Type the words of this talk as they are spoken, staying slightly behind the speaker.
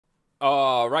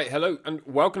Right, hello and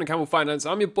welcome to Camel Finance.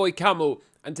 I'm your boy Camel,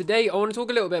 and today I want to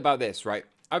talk a little bit about this, right?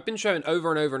 I've been showing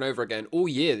over and over and over again all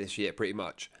year this year pretty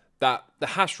much that the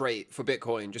hash rate for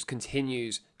Bitcoin just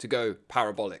continues to go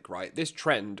parabolic, right? This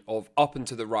trend of up and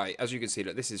to the right, as you can see,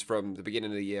 look, this is from the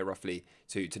beginning of the year roughly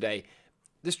to today.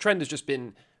 This trend has just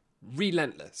been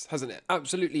relentless, hasn't it?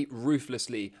 Absolutely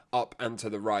ruthlessly up and to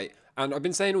the right. And I've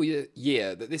been saying all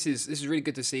year that this is really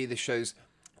good to see. This shows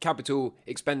capital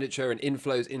expenditure and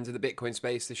inflows into the Bitcoin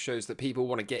space. This shows that people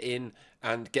want to get in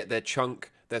and get their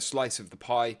chunk, their slice of the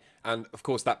pie. And of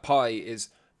course, that pie is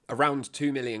around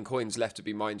 2 million coins left to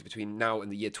be mined between now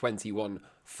and the year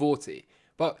 2140.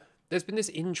 But there's been this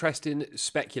interesting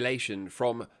speculation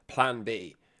from Plan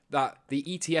B that the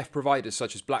ETF providers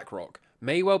such as Blackrock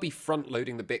may well be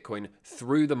front-loading the Bitcoin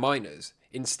through the miners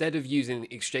instead of using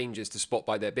exchanges to spot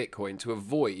buy their Bitcoin to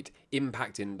avoid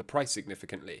impacting the price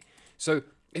significantly. So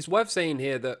it's worth saying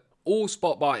here that all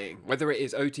spot buying, whether it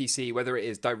is OTC, whether it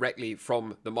is directly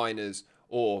from the miners,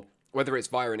 or whether it's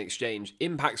via an exchange,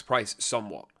 impacts price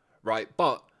somewhat, right?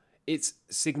 But it's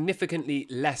significantly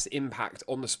less impact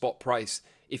on the spot price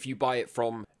if you buy it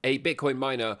from a Bitcoin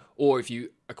miner or if you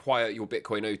acquire your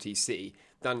Bitcoin OTC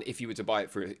than if you were to buy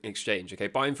it through an exchange. Okay,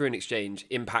 buying through an exchange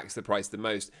impacts the price the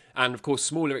most. And of course,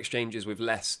 smaller exchanges with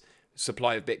less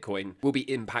supply of Bitcoin will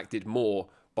be impacted more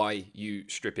by you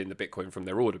stripping the Bitcoin from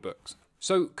their order books.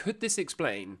 So could this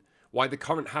explain why the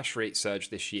current hash rate surge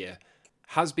this year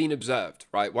has been observed,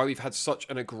 right? Why we've had such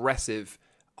an aggressive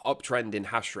uptrend in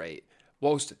hash rate,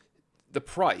 whilst the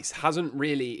price hasn't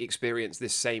really experienced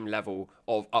this same level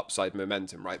of upside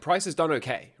momentum, right? Price has done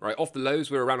okay, right? Off the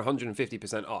lows, we're around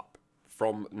 150% up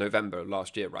from November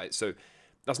last year, right? So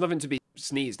that's nothing to be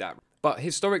sneezed at. But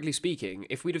historically speaking,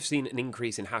 if we'd have seen an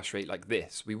increase in hash rate like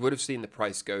this, we would have seen the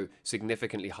price go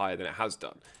significantly higher than it has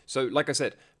done. So like I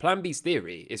said, Plan B's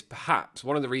theory is perhaps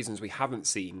one of the reasons we haven't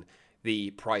seen the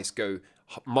price go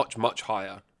much, much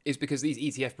higher is because these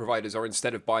ETF providers are,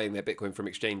 instead of buying their Bitcoin from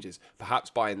exchanges, perhaps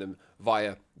buying them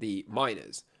via the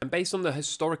miners. And based on the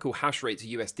historical hash rate to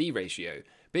USD ratio,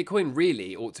 Bitcoin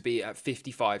really ought to be at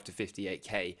 55 to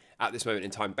 58k at this moment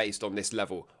in time based on this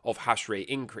level of hash rate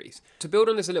increase. To build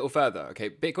on this a little further, okay,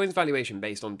 Bitcoin's valuation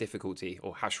based on difficulty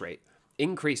or hash rate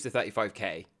increased to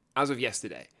 35k as of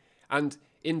yesterday. And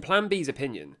in Plan B's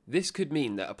opinion, this could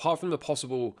mean that apart from the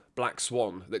possible black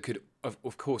swan that could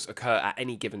of course occur at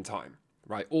any given time,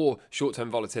 right, or short-term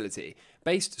volatility,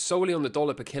 based solely on the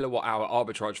dollar per kilowatt hour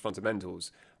arbitrage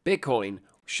fundamentals, Bitcoin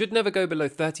should never go below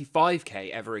 35k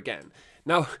ever again.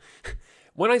 Now,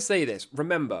 when I say this,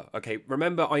 remember,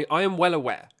 I am well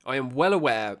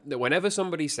aware that whenever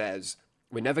somebody says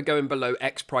we're never going below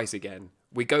X price again,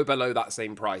 we go below that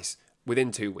same price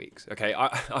within 2 weeks, okay?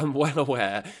 I'm well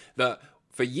aware that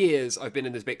for years I've been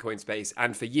in this Bitcoin space,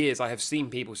 and for years I have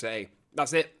seen people say,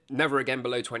 that's it, never again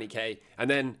below 20k, and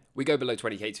then we go below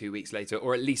 20k 2 weeks later,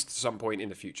 or at least some point in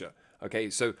the future, okay?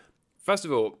 So first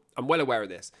of all, I'm well aware of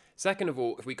this. Second of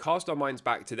all, if we cast our minds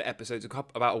back to the episodes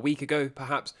about a week ago,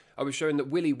 perhaps, I was showing that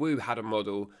Willy Woo had a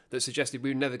model that suggested we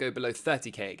would never go below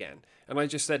 30k again. And I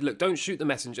just said, look, don't shoot the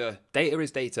messenger. Data is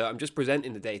data. I'm just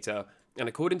presenting the data. And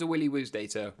according to Willy Woo's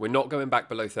data, we're not going back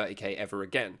below 30k ever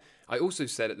again. I also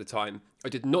said at the time, I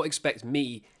did not expect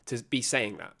me to be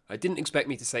saying that. I didn't expect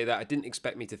me to say that. I didn't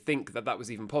expect me to think that that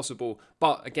was even possible.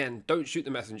 But again, don't shoot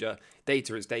the messenger.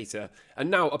 Data is data. And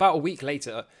now, about a week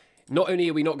later, not only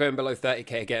are we not going below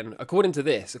 30k again, according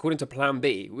to Plan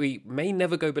B, we may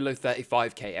never go below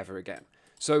 35k ever again.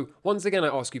 So once again, I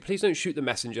ask you, please don't shoot the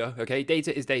messenger, okay?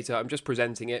 Data is data, I'm just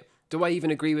presenting it. Do I even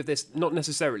agree with this? Not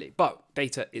necessarily, but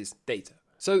data is data.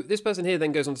 So this person here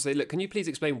then goes on to say, look, can you please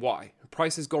explain why?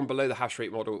 Price has gone below the hash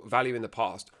rate model value in the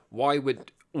past. Why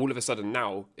would all of a sudden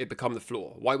now it become the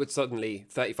floor? Why would suddenly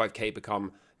 35k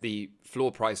become the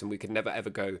floor price and we could never ever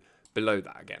go below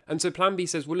that again? And so Plan B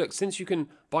says, well, look, since you can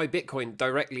buy Bitcoin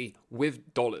directly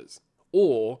with dollars,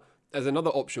 or there's another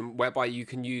option whereby you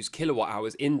can use kilowatt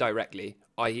hours indirectly,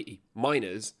 i.e.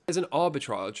 miners, there's an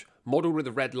arbitrage modeled with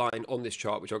a red line on this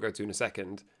chart, which I'll go to in a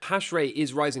second. Hash rate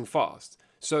is rising fast.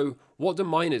 So what do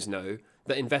miners know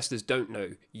that investors don't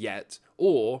know yet?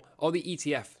 Or are the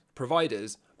ETF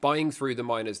providers buying through the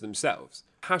miners themselves?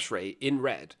 Hash rate in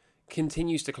red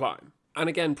continues to climb. And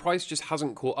again, price just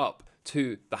hasn't caught up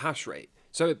to the hash rate.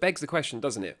 So it begs the question,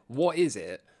 doesn't it? What is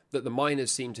it that the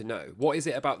miners seem to know? What is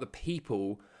it about the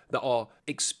people that are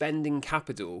expending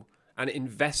capital and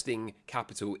investing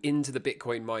capital into the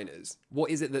Bitcoin miners?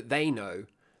 What is it that they know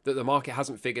that the market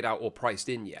hasn't figured out or priced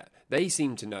in yet? They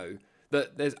seem to know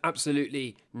that there's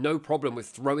absolutely no problem with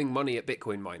throwing money at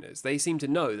Bitcoin miners. They seem to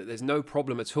know that there's no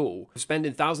problem at all with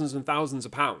spending thousands and thousands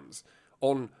of pounds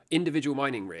on individual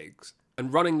mining rigs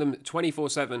and running them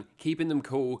 24/7, keeping them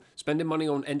cool, spending money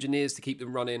on engineers to keep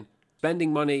them running,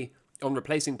 spending money on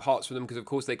replacing parts for them because of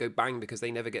course they go bang because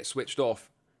they never get switched off.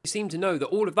 You seem to know that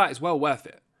all of that is well worth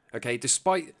it. Okay,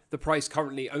 despite the price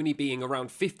currently only being around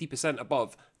 50%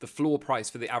 above the floor price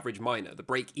for the average miner, the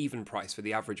break-even price for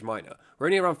the average miner. We're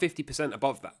only around 50%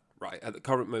 above that, right, at the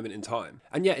current moment in time.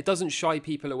 And yet it doesn't shy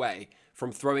people away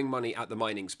from throwing money at the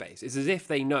mining space. It's as if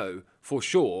they know for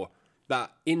sure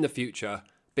that in the future,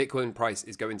 Bitcoin price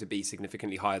is going to be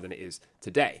significantly higher than it is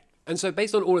today. And so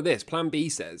based on all of this, Plan B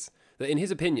says that in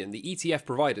his opinion, the ETF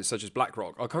providers such as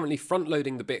Blackrock are currently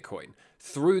front-loading the Bitcoin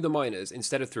through the miners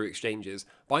instead of through exchanges.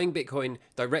 Buying Bitcoin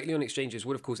directly on exchanges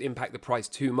would of course impact the price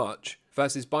too much,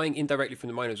 versus buying indirectly from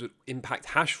the miners would impact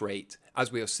hash rate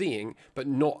as we are seeing, but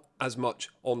not as much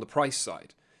on the price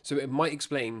side. So it might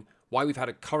explain why we've had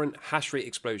a current hash rate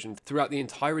explosion throughout the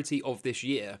entirety of this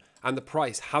year and the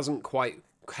price hasn't quite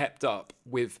kept up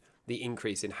with the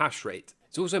increase in hash rate.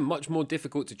 It's also much more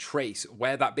difficult to trace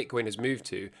where that Bitcoin has moved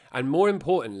to, and more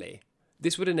importantly,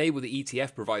 this would enable the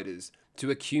ETF providers to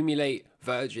accumulate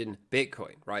virgin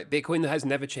Bitcoin, right? Bitcoin that has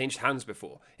never changed hands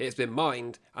before. It's been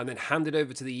mined and then handed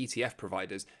over to the ETF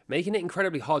providers, making it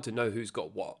incredibly hard to know who's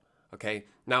got what, okay?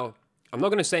 Now, I'm not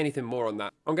going to say anything more on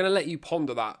that. I'm going to let you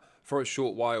ponder that for a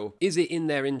short while. Is it in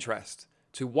their interest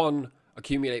to, one,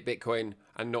 accumulate Bitcoin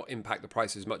and not impact the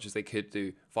price as much as they could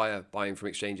do via buying from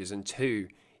exchanges, and two,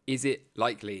 is it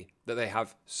likely that they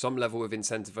have some level of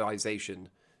incentivization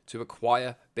to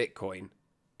acquire Bitcoin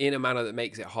in a manner that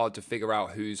makes it hard to figure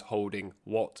out who's holding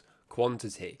what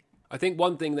quantity? I think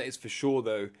one thing that is for sure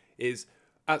though is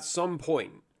at some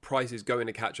point price is going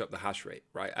to catch up the hash rate,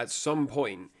 right? At some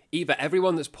point, either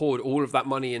everyone that's poured all of that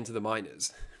money into the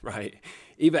miners, right?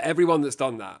 Either everyone that's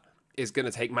done that is going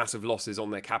to take massive losses on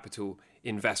their capital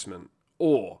investment,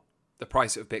 or the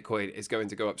price of Bitcoin is going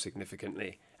to go up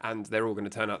significantly and they're all going to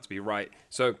turn out to be right.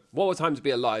 So what a time to be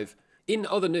alive. In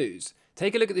other news,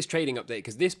 take a look at this trading update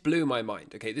because this blew my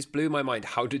mind. Okay, this blew my mind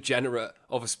how degenerate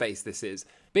of a space this is.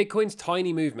 Bitcoin's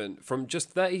tiny movement from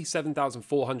just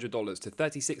 $37,400 to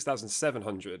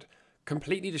 $36,700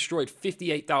 completely destroyed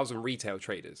 58,000 retail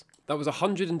traders. That was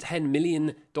 $110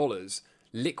 million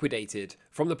liquidated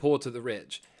from the poor to the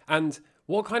rich. And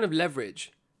what kind of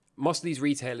leverage must these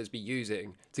retailers be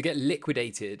using to get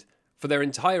liquidated for their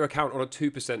entire account on a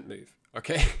 2% move?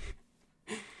 Okay.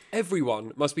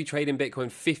 Everyone must be trading Bitcoin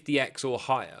 50x or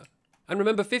higher. And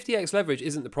remember, 50x leverage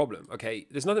isn't the problem, okay?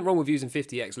 There's nothing wrong with using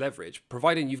 50x leverage,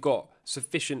 providing you've got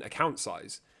sufficient account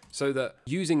size so that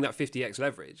using that 50x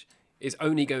leverage is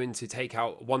only going to take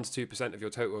out 1 to 2% of your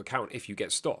total account if you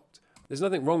get stopped. There's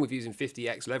nothing wrong with using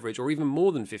 50x leverage or even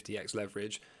more than 50x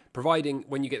leverage, providing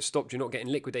when you get stopped, you're not getting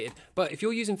liquidated. But if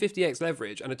you're using 50x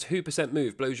leverage and a 2%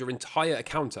 move blows your entire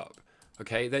account up,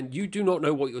 okay, then you do not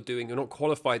know what you're doing. You're not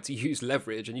qualified to use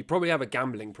leverage and you probably have a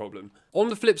gambling problem. On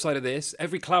the flip side of this,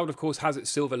 every cloud, of course, has its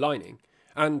silver lining.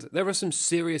 And there are some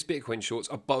serious Bitcoin shorts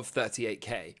above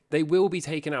 38K. They will be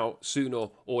taken out sooner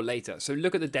or later. So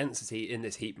look at the density in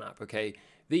this heat map, okay?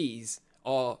 These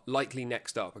are likely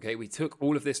next up, okay? We took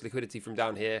all of this liquidity from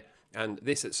down here, and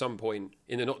this at some point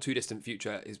in the not too distant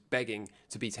future is begging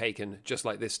to be taken, just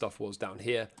like this stuff was down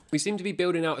here. We seem to be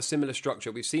building out a similar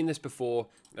structure. We've seen this before,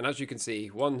 and as you can see,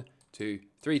 1, 2,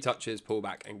 3 touches, pull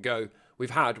back and go. We've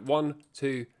had 1,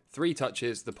 2, 3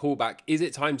 touches, the pullback. Is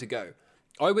it time to go?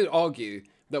 I would argue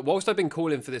that whilst I've been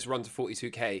calling for this run to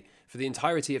 42K for the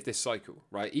entirety of this cycle,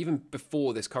 right? Even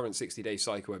before this current 60-day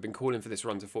cycle, I've been calling for this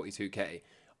run to 42K.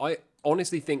 I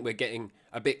honestly think we're getting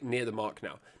a bit near the mark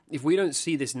now. If we don't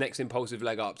see this next impulsive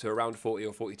leg up to around 40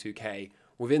 or 42K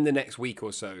within the next week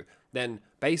or so, then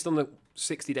based on the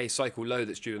 60-day cycle low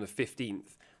that's due on the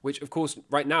 15th, which of course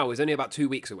right now is only about 2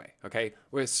 weeks away, okay?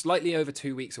 We're slightly over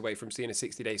 2 weeks away from seeing a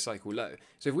 60-day cycle low.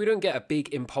 So if we don't get a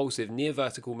big impulsive near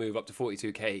vertical move up to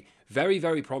 42K very,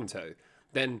 very pronto,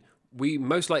 then we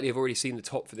most likely have already seen the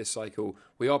top for this cycle.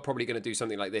 We are probably going to do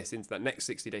something like this into that next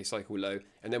 60-day cycle low,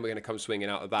 and then we're going to come swinging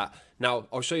out of that. Now,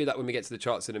 I'll show you that when we get to the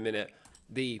charts in a minute.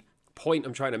 The point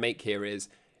I'm trying to make here is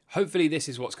hopefully this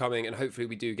is what's coming, and hopefully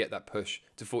we do get that push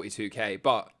to 42K.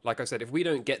 But like I said, if we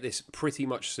don't get this pretty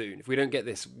much soon, if we don't get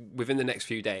this within the next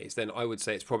few days, then I would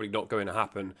say it's probably not going to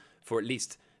happen for at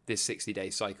least this 60-day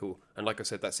cycle. And like I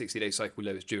said, that 60-day cycle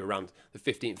low is due around the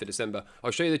 15th of December.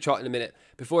 I'll show you the chart in a minute.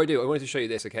 Before I do, I wanted to show you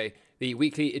this, okay? The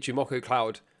weekly Ichimoku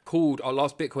cloud called our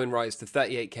last Bitcoin rise to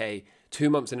 38K 2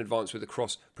 months in advance with a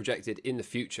cross projected in the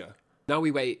future. Now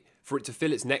we wait for it to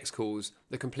fill its next calls,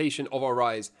 the completion of our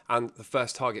rise, and the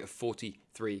first target of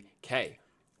 43K.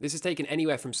 This has taken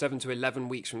anywhere from 7 to 11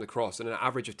 weeks from the cross and an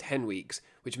average of 10 weeks,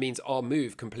 which means our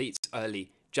move completes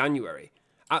early January.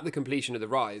 At the completion of the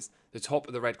rise, the top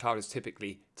of the red cloud is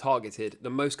typically targeted. The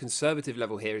most conservative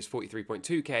level here is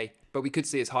 43.2k, but we could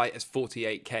see as high as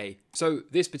 48k. So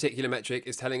this particular metric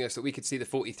is telling us that we could see the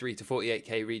 43 to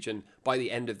 48k region by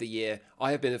the end of the year.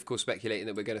 I have been, of course, speculating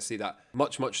that we're going to see that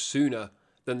much, much sooner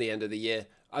than the end of the year.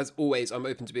 As always, I'm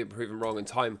open to being proven wrong, and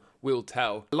time will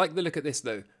tell. I like the look at this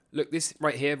though. Look, this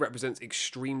right here represents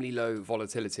extremely low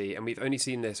volatility, and we've only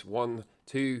seen this 1,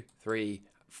 2, 3,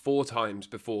 4 times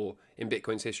before in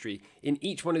Bitcoin's history. In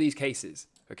each one of these cases,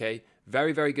 okay,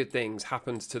 very, very good things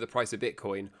happened to the price of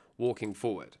Bitcoin walking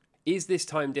forward. Is this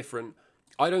time different?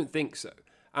 I don't think so.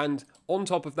 And on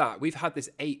top of that, we've had this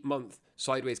 8-month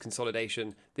sideways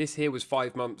consolidation. This here was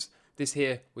 5 months. This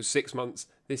here was 6 months.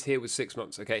 This here was 6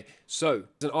 months, okay? So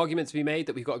there's an argument to be made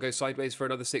that we've got to go sideways for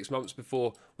another 6 months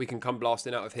before we can come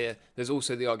blasting out of here. There's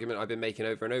also the argument I've been making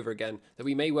over and over again that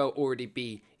we may well already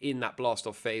be in that blast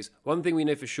off phase. One thing we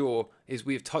know for sure is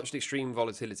we've touched extreme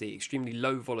volatility, extremely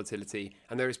low volatility,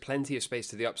 and there is plenty of space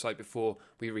to the upside before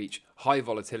we reach high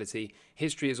volatility.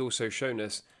 History has also shown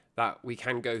us that we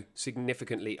can go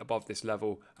significantly above this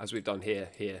level, as we've done here,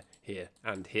 here, here,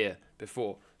 and here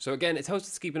before. So again, it tells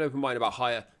us to keep an open mind about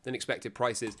higher than expected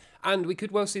prices, and we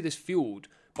could well see this fueled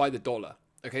by the dollar.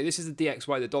 Okay, this is the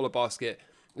DXY, the dollar basket.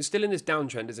 It's still in this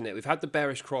downtrend, isn't it? We've had the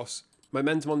bearish cross.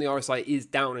 Momentum on the RSI is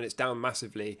down, and it's down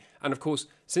massively. And of course,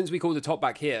 since we called the top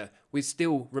back here, we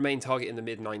still remain targeting the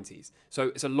mid-90s. So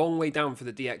it's a long way down for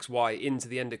the DXY into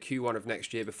the end of Q1 of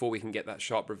next year before we can get that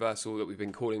sharp reversal that we've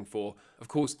been calling for. Of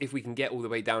course, if we can get all the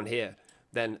way down here,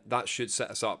 then that should set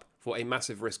us up for a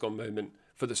massive risk-on moment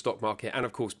for the stock market. And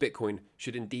of course, Bitcoin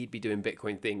should indeed be doing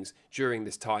Bitcoin things during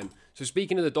this time. So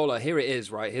speaking of the dollar, here it is,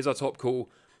 right? Here's our top call.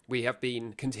 We have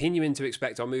been continuing to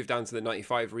expect our move down to the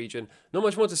 95 region. Not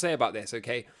much more to say about this,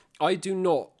 okay? I do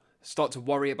not start to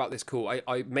worry about this call.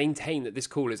 I maintain that this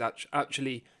call is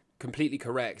actually completely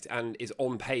correct and is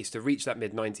on pace to reach that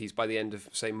mid-90s by the end of,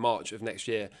 say, March of next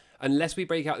year, unless we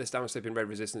break out this downward sloping red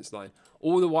resistance line.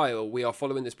 All the while, we are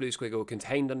following this blue squiggle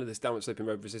contained under this downward sloping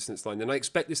red resistance line, and I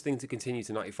expect this thing to continue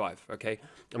to 95, okay?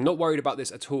 I'm not worried about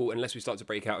this at all unless we start to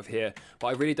break out of here, but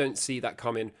I really don't see that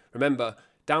coming. Remember,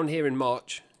 down here in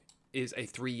March is a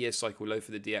 3-year cycle low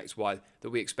for the DXY that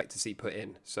we expect to see put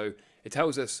in. So it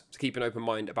tells us to keep an open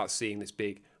mind about seeing this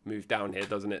big move down here,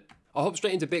 doesn't it? I'll hop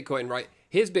straight into Bitcoin, right?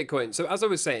 Here's Bitcoin. So as I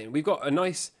was saying, we've got a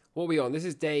nice, what are we on? This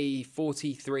is day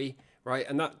 43, right?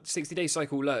 And that 60-day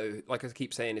cycle low, like I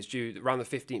keep saying, is due around the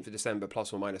 15th of December,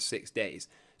 plus or minus 6 days.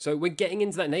 So we're getting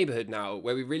into that neighborhood now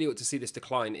where we really ought to see this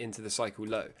decline into the cycle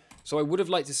low. So I would have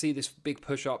liked to see this big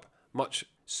push up much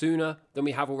sooner than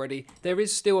we have already. There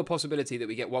is still a possibility that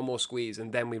we get one more squeeze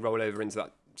and then we roll over into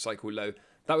that cycle low.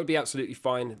 That would be absolutely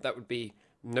fine. That would be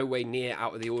no way near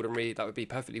out of the ordinary. That would be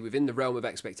perfectly within the realm of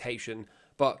expectation.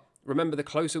 But remember, the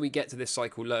closer we get to this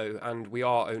cycle low, and we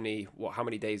are only, what, how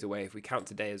many days away if we count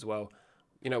today as well?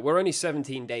 You know, we're only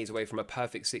 17 days away from a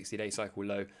perfect 60-day cycle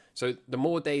low. So the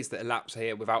more days that elapse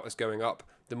here without us going up,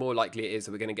 the more likely it is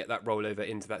that we're going to get that rollover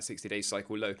into that 60-day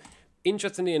cycle low.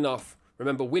 Interestingly enough,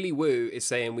 remember, Willy Woo is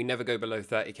saying we never go below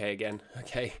 30k again,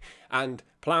 okay? And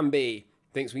Plan B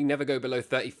thinks we never go below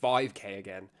 35k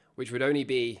again, which would only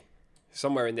be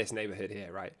somewhere in this neighborhood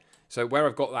here, right? So where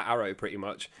I've got that arrow pretty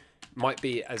much might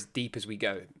be as deep as we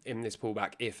go in this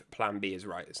pullback if Plan B is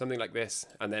right. Something like this,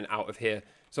 and then out of here.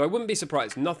 So I wouldn't be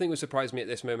surprised. Nothing would surprise me at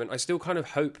this moment. I still kind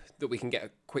of hope that we can get a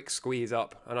quick squeeze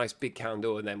up, a nice big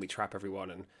candle, and then we trap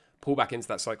everyone and pull back into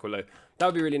that cycle low. That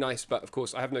would be really nice, but of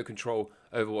course I have no control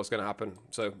over what's going to happen.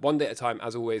 So one day at a time,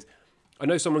 as always. I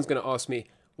know someone's going to ask me,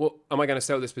 well, am I going to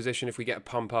sell this position if we get a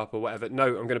pump up or whatever? No,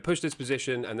 I'm going to push this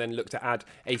position and then look to add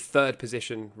a third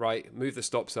position, right? Move the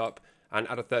stops up and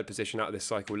add a third position out of this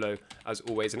cycle low, as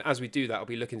always. And as we do that, I'll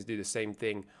be looking to do the same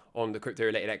thing on the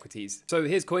crypto-related equities. So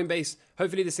here's Coinbase.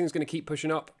 Hopefully this thing's going to keep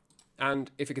pushing up.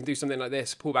 And if it can do something like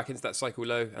this, pull back into that cycle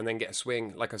low and then get a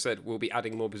swing, like I said, we'll be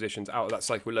adding more positions out of that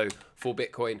cycle low for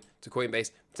Bitcoin to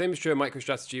Coinbase. Same is true of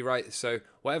MicroStrategy, right? So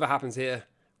whatever happens here,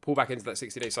 pull back into that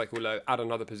 60-day cycle low, add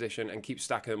another position, and keep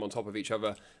stacking them on top of each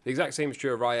other. The exact same is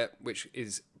true of Riot, which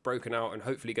is broken out and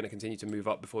hopefully going to continue to move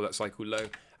up before that cycle low.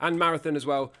 And Marathon as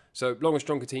well. So long and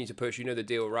strong continue to push. You know the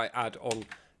deal, right? Add on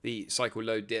the cycle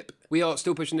low dip. We are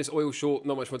still pushing this oil short.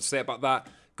 Not much more to say about that.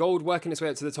 Gold working its way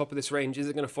up to the top of this range. Is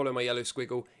it going to follow my yellow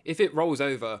squiggle? If it rolls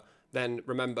over, then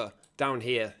remember, down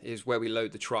here is where we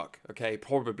load the truck, okay?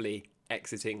 Probably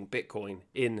exiting Bitcoin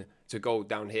into gold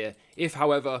down here. If,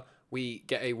 however, we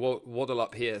get a waddle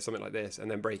up here, something like this,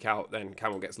 and then break out, then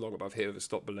Camel gets long above here with a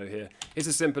stop below here. It's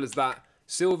as simple as that.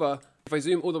 Silver, if I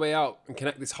zoom all the way out and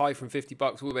connect this high from 50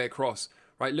 bucks all the way across,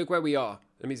 right, look where we are.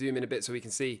 Let me zoom in a bit so we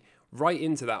can see. right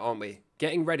into that, aren't we?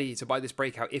 Getting ready to buy this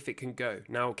breakout if it can go.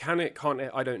 Now, can it, can't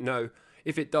it? I don't know.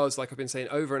 If it does, like I've been saying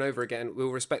over and over again,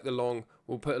 we'll respect the long,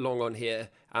 we'll put a long on here,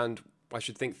 and I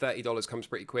should think $30 comes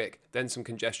pretty quick, then some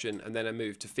congestion, and then a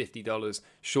move to $50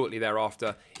 shortly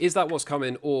thereafter. Is that what's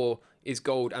coming, or is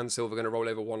gold and silver going to roll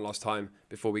over one last time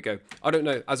before we go? I don't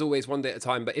know. As always, one day at a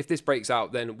time, but if this breaks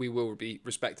out, then we will be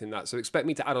respecting that. So expect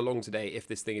me to add along today if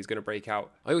this thing is going to break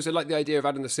out. I also like the idea of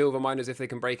adding the silver miners if they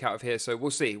can break out of here, so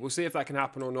we'll see. We'll see if that can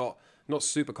happen or not. Not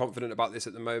super confident about this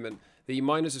at the moment. The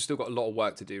miners have still got a lot of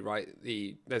work to do, right?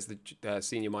 There's the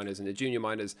senior miners and the junior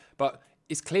miners, but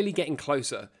it's clearly getting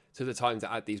closer to the time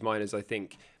to add these miners, I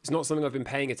think. It's not something I've been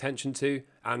paying attention to,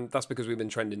 and that's because we've been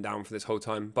trending down for this whole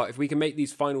time. But if we can make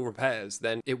these final repairs,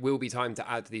 then it will be time to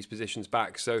add these positions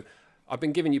back. So I've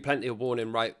been giving you plenty of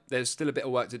warning, right? There's still a bit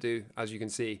of work to do, as you can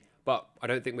see, but I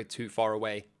don't think we're too far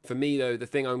away. For me, though, the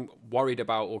thing I'm worried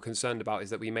about or concerned about is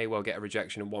that we may well get a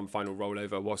rejection and one final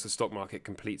rollover whilst the stock market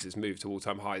completes its move to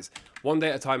all-time highs. One day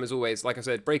at a time, as always. Like I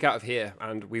said, break out of here,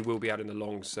 and we will be adding the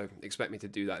longs, so expect me to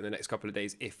do that in the next couple of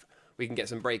days if we can get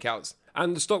some breakouts.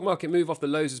 And the stock market move off the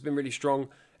lows has been really strong.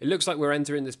 It looks like we're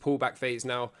entering this pullback phase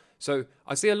now. So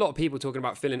I see a lot of people talking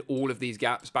about filling all of these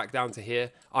gaps back down to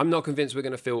here. I'm not convinced we're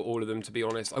going to fill all of them, to be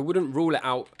honest. I wouldn't rule it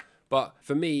out. But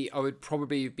for me, I would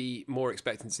probably be more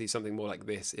expecting to see something more like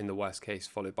this in the worst case,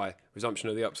 followed by resumption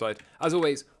of the upside. As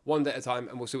always, one day at a time,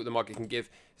 and we'll see what the market can give.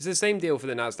 It's the same deal for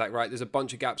the NASDAQ, right? There's a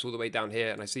bunch of gaps all the way down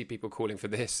here, and I see people calling for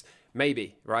this.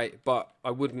 Maybe, right? But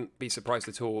I wouldn't be surprised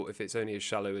at all if it's only as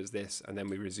shallow as this, and then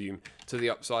we resume to the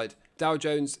upside. Dow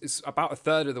Jones is about a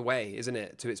third of the way, isn't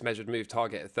it, to its measured move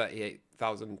target at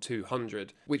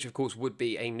 38,200, which of course would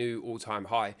be a new all-time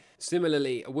high.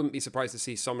 Similarly, I wouldn't be surprised to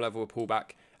see some level of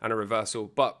pullback and a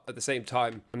reversal, but at the same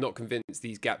time, I'm not convinced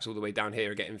these gaps all the way down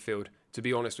here are getting filled, to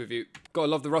be honest with you. Gotta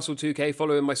love the Russell 2K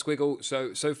following my squiggle,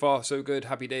 so far so good.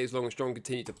 Happy days, long and strong,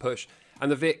 continue to push.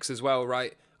 And the VIX as well,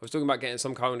 right? I was talking about getting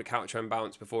some kind of counter trend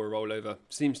bounce before a rollover.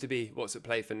 Seems to be what's at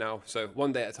play for now, so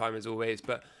one day at a time as always,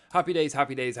 but happy days,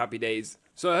 happy days, happy days.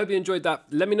 So I hope you enjoyed that.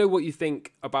 Let me know what you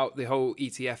think about the whole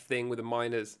ETF thing with the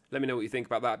miners. Let me know what you think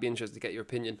about that. I'd be interested to get your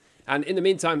opinion. And in the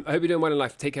meantime, I hope you're doing well in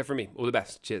life. Take care from me. All the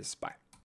best. Cheers. Bye.